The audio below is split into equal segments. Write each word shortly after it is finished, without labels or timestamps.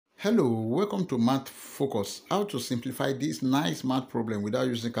Hello, welcome to Mathsfocus. How to simplify this nice math problem without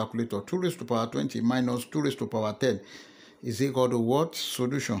using calculator. 2 raised to power 20 minus 2 raised to power 10 is equal to what?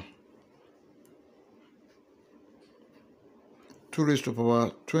 Solution. 2 raised to power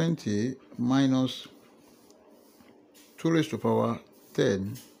 20 minus 2 raised to power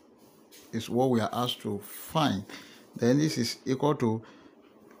 10 is what we are asked to find. Then this is equal to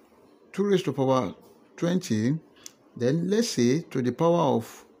 2 raised to power 20. Then let's say to the power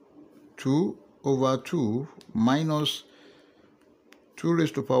of 2 over 2 minus 2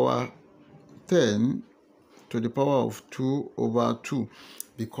 raised to power 10 to the power of 2 over 2,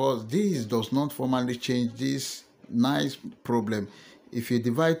 because this does not formally change this nice problem. If you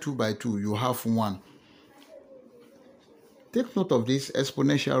divide 2 by 2, you have 1. Take note of this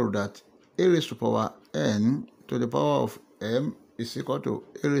exponential rule that a raised to power n to the power of m is equal to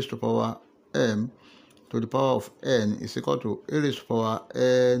a raised to power m to the power of n is equal to a raised to power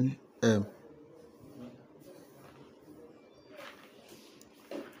n m.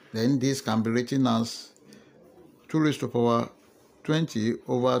 Then this can be written as 2 raised to power 20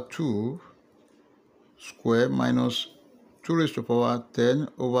 over 2 square minus 2 raised to power 10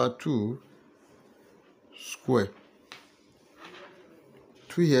 over 2 square.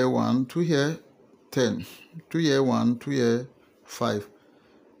 2 here 1, 2 here 10, 2 here 1, 2 here 5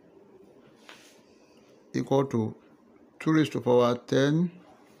 equal to 2 raised to power 10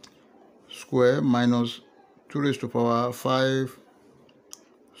 square minus 2 raised to power 5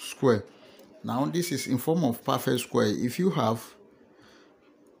 square. Now this is in form of perfect square. If you have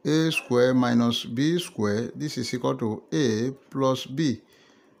a square minus b square, this is equal to a plus b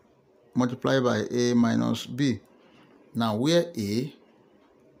multiplied by a minus b. Now where a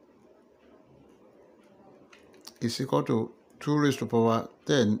is equal to 2 raised to power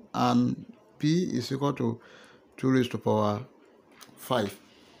 10 and b is equal to 2 raised to power 5.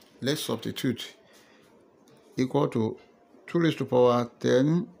 Let's substitute. Equal to 2 raised to power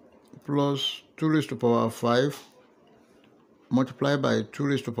 10 plus 2 raised to power 5 multiplied by 2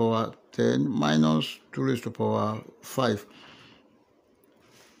 raised to power 10 minus 2 raised to power 5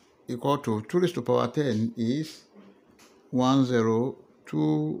 equal to 2 raised to power 10 is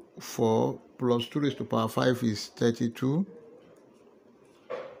 1024 plus 2 raised to power 5 is 32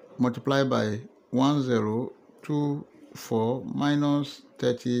 multiplied by 1024 minus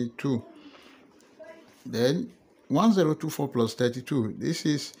 32. Then 1024 plus 32, this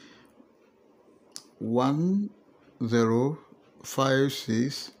is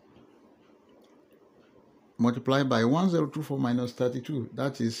 1056 multiplied by 1024 minus 32,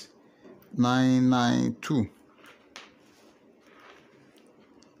 that is 992.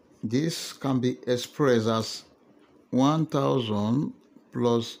 This can be expressed as 1000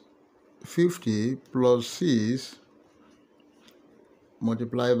 plus 50 plus 6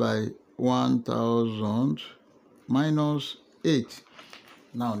 multiplied by 1000 minus 8.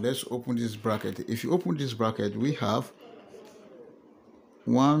 Now let's open this bracket. If you open this bracket, we have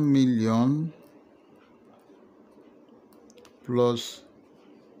 1 million plus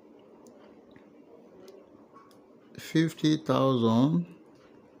 50,000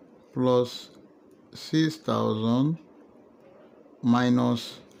 plus 6,000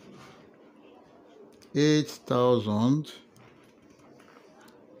 minus 8,000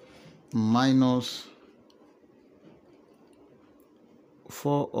 minus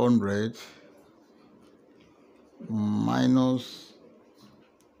 400 minus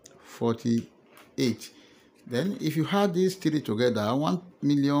 48. Then if you add these three together, 1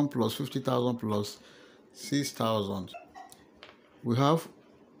 million plus 50,000 plus 6,000, we have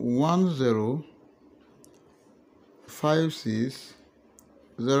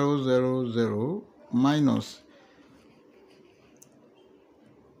 1056000 minus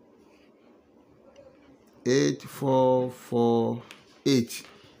 8448.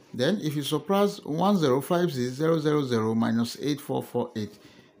 Then if you subtract 1056000 minus 8448,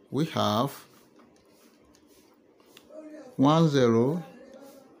 we have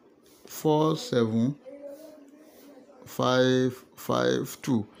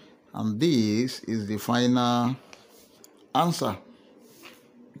 1047552, and this is the final answer.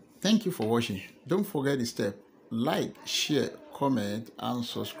 Thank you for watching. Don't forget the step: like, share, comment and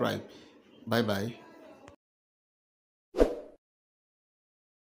subscribe. Bye bye.